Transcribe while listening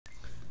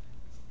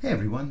Hey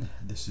everyone,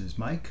 this is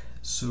Mike.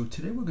 So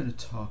today we're going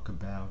to talk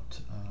about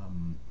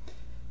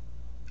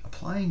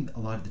applying a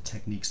lot of the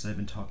techniques that I've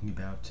been talking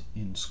about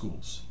in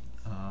schools.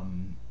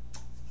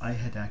 I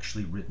had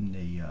actually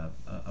written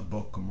a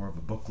book, or more of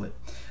a booklet.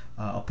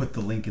 I'll put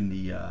the link in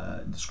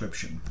the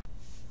description,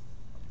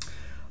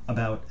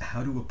 about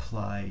how to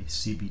apply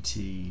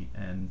CBT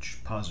and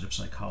positive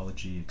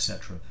psychology,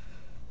 etc.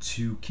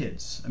 to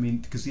kids. I mean,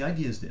 because the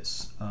idea is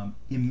this.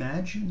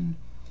 Imagine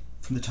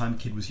from the time a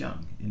kid was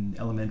young, in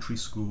elementary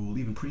school,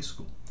 even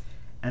preschool,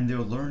 and they're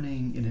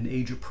learning in an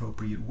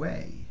age-appropriate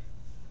way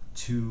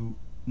to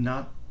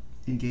not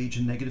engage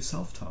in negative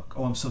self-talk.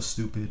 Oh, I'm so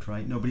stupid,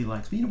 right? Nobody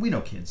likes me. You know, we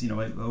know kids.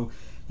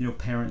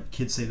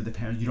 Kids say to the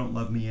parent, "You don't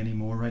love me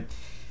anymore," right?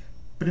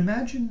 But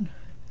imagine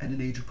at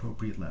an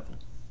age-appropriate level,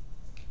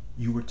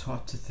 you were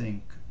taught to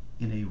think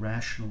in a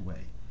rational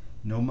way.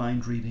 No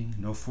mind reading,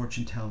 no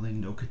fortune telling,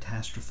 no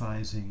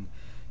catastrophizing.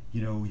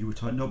 You were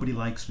taught nobody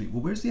likes me.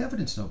 Well, where's the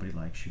evidence nobody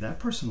likes you? That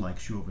person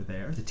likes you over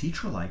there. The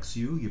teacher likes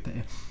you.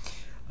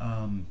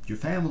 Your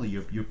family,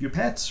 your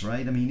pets,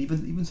 right? I mean,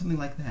 even something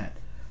like that.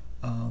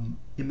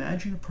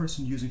 Imagine a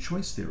person using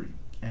choice theory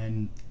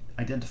and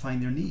identifying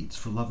their needs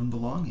for love and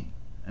belonging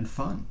and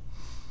fun,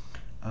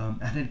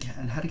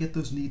 and how to get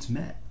those needs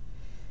met.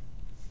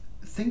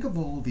 Think of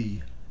all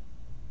the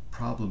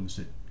problems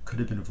that could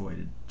have been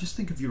avoided. Just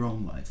think of your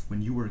own life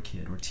when you were a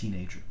kid or a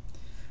teenager.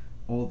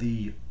 All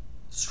the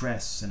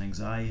stress and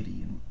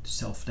anxiety and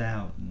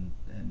self-doubt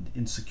and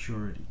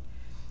insecurity.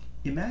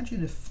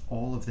 Imagine if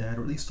all of that,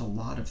 or at least a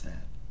lot of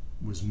that,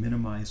 was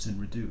minimized and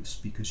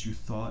reduced because you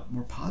thought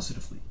more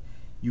positively.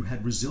 You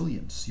had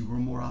resilience. You were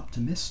more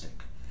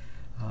optimistic.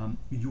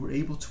 You were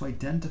able to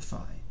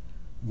identify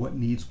what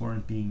needs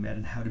weren't being met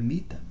and how to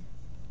meet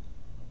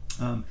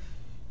them.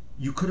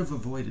 You could have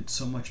avoided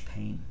so much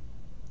pain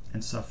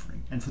and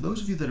suffering. And for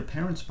those of you that are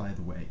parents, by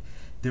the way,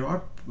 there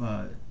are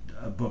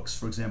books.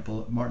 For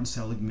example, Martin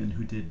Seligman,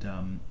 who did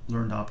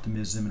Learned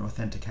Optimism and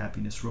Authentic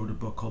Happiness, wrote a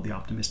book called The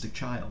Optimistic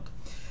Child.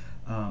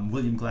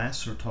 William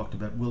Glasser talked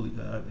about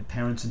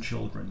parents and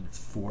children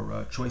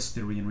for choice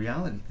theory and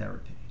reality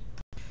therapy.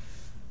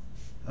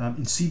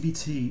 In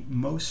CBT,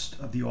 most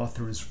of the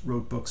authors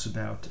wrote books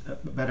about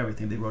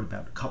everything. They wrote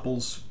about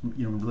couples,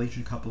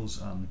 relationship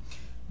couples,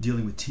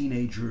 dealing with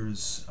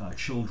teenagers,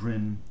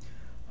 children,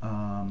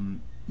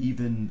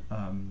 even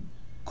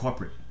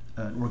corporate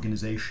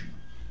organization.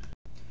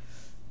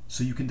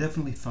 So you can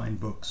definitely find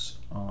books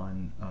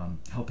on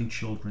helping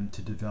children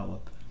to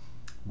develop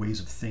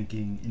ways of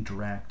thinking,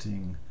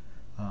 interacting,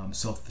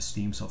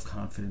 self-esteem,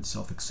 self-confidence,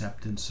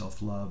 self-acceptance,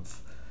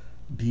 self-love,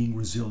 being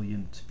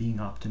resilient, being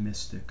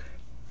optimistic.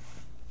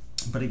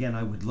 But again,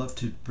 I would love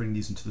to bring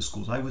these into the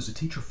schools. I was a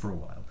teacher for a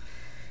while,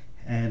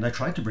 and I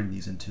tried to bring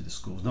these into the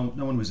schools. No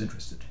one was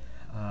interested.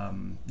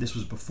 This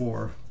was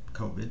before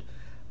COVID.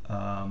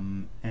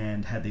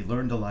 And had they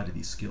learned a lot of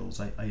these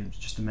skills, I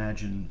just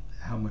imagine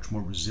how much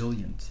more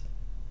resilient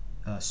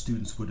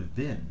students would have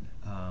been.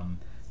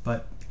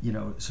 But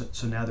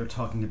so now they're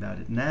talking about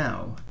it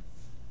now,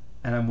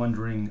 and I'm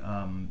wondering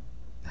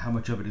how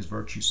much of it is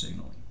virtue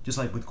signaling. Just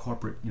like with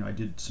corporate, I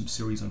did some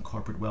series on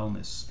corporate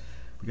wellness.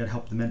 We got to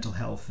help the mental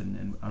health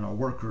and our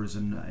workers,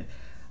 and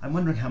I'm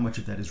wondering how much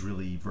of that is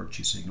really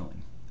virtue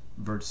signaling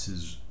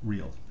versus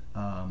real.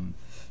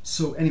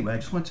 So anyway, I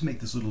just wanted to make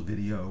this little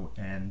video,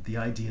 and the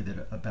idea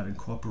about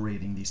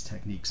incorporating these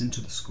techniques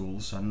into the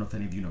schools. I don't know if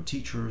any of you know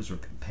teachers or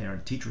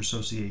parent-teacher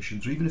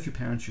associations, or even if you're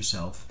parents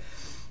yourself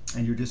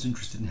and you're just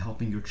interested in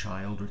helping your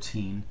child or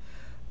teen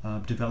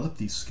develop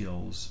these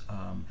skills.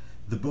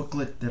 The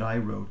booklet that I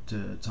wrote,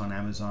 it's on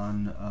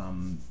Amazon,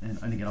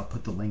 and again I'll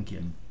put the link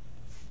in,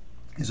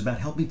 is about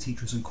helping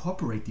teachers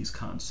incorporate these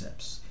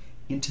concepts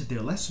into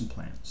their lesson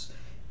plans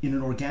in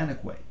an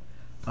organic way.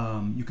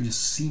 You can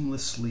just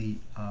seamlessly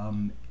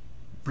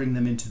bring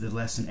them into the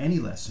lesson, any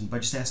lesson, by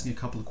just asking a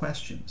couple of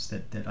questions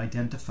that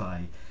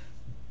identify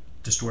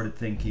distorted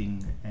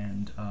thinking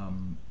and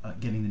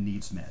getting the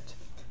needs met.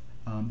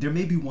 There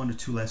may be one or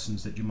two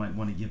lessons that you might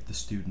want to give the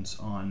students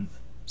on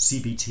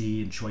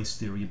CBT and choice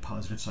theory and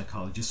positive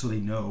psychology, just so they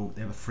know,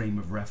 they have a frame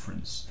of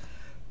reference.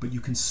 But you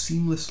can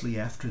seamlessly,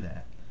 after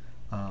that,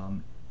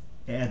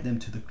 add them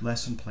to the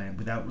lesson plan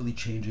without really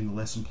changing the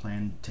lesson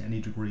plan to any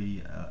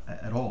degree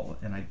at all.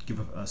 And I give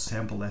a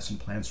sample lesson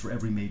plans for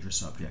every major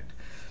subject.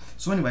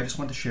 So anyway, I just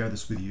wanted to share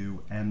this with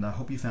you, and I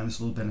hope you found this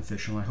a little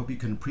beneficial. I hope you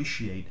can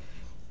appreciate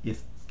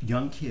if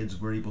young kids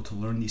were able to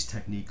learn these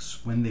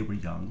techniques when they were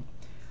young,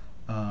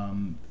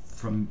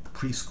 from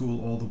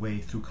preschool all the way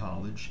through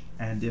college,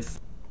 and if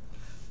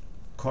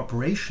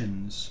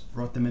corporations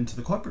brought them into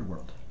the corporate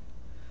world.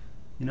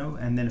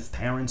 And then if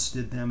parents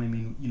did them, I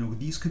mean,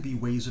 these could be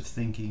ways of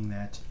thinking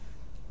that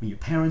when your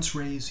parents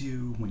raise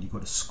you, when you go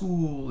to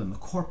school, in the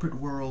corporate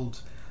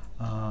world,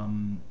 I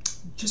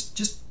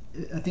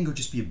think it would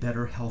just be a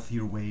better,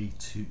 healthier way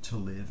to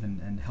live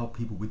and help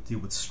people deal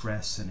with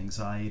stress and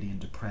anxiety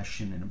and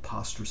depression and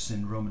imposter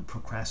syndrome and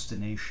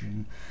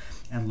procrastination,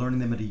 and learning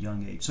them at a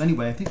young age. So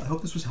anyway, I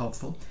hope this was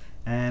helpful,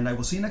 and I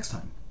will see you next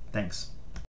time. Thanks.